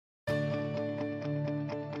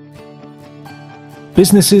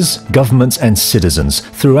Businesses, governments and citizens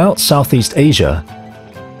throughout Southeast Asia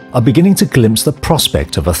are beginning to glimpse the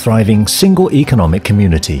prospect of a thriving single economic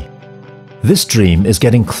community. This dream is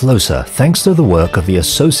getting closer thanks to the work of the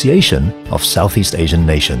Association of Southeast Asian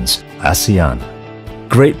Nations, ASEAN.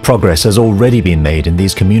 Great progress has already been made in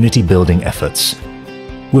these community-building efforts,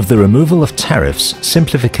 with the removal of tariffs,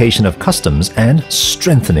 simplification of customs, and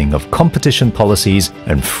strengthening of competition policies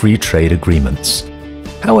and free trade agreements.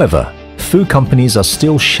 However, food companies are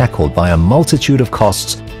still shackled by a multitude of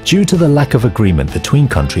costs due to the lack of agreement between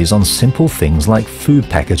countries on simple things like food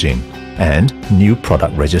packaging and new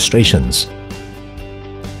product registrations.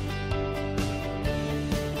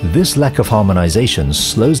 This lack of harmonization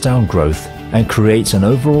slows down growth and creates an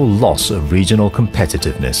overall loss of regional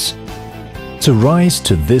competitiveness. To rise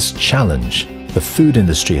to this challenge, the food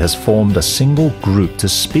industry has formed a single group to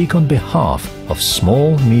speak on behalf of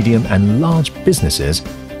small, medium and large businesses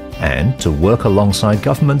and to work alongside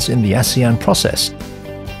governments in the ASEAN process.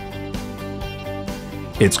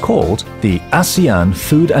 It's called the ASEAN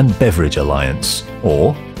Food and Beverage Alliance,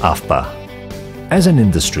 or AFBA. As an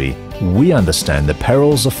industry, we understand the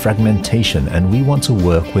perils of fragmentation and we want to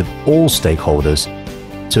work with all stakeholders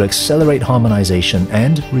to accelerate harmonization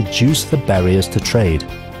and reduce the barriers to trade.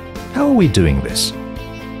 How are we doing this?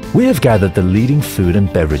 We have gathered the leading food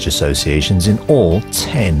and beverage associations in all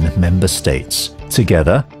 10 member states.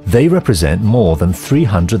 Together, they represent more than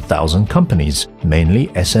 300,000 companies, mainly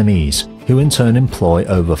SMEs, who in turn employ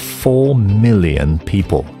over 4 million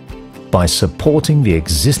people. By supporting the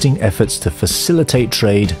existing efforts to facilitate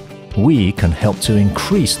trade, we can help to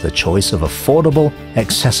increase the choice of affordable,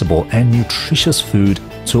 accessible and nutritious food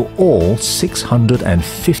to all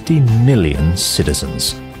 650 million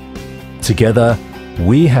citizens. Together,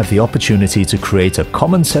 we have the opportunity to create a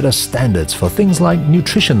common set of standards for things like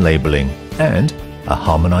nutrition labeling and a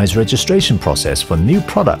harmonized registration process for new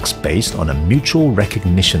products based on a mutual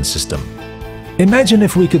recognition system. Imagine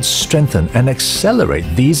if we could strengthen and accelerate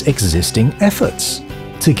these existing efforts.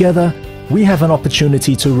 Together, we have an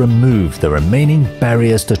opportunity to remove the remaining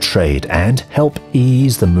barriers to trade and help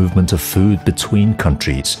ease the movement of food between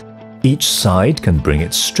countries. Each side can bring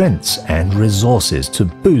its strengths and resources to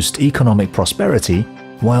boost economic prosperity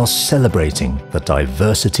while celebrating the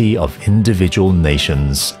diversity of individual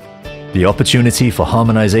nations. The opportunity for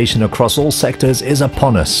harmonization across all sectors is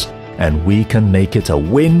upon us, and we can make it a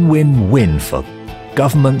win-win-win for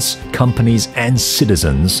governments, companies and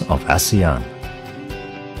citizens of ASEAN.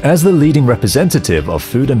 As the leading representative of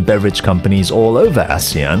food and beverage companies all over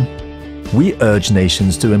ASEAN, we urge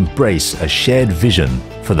nations to embrace a shared vision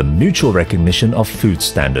for the mutual recognition of food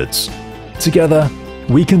standards. Together,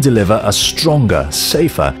 we can deliver a stronger,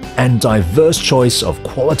 safer, and diverse choice of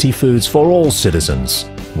quality foods for all citizens,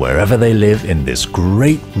 wherever they live in this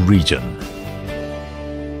great region.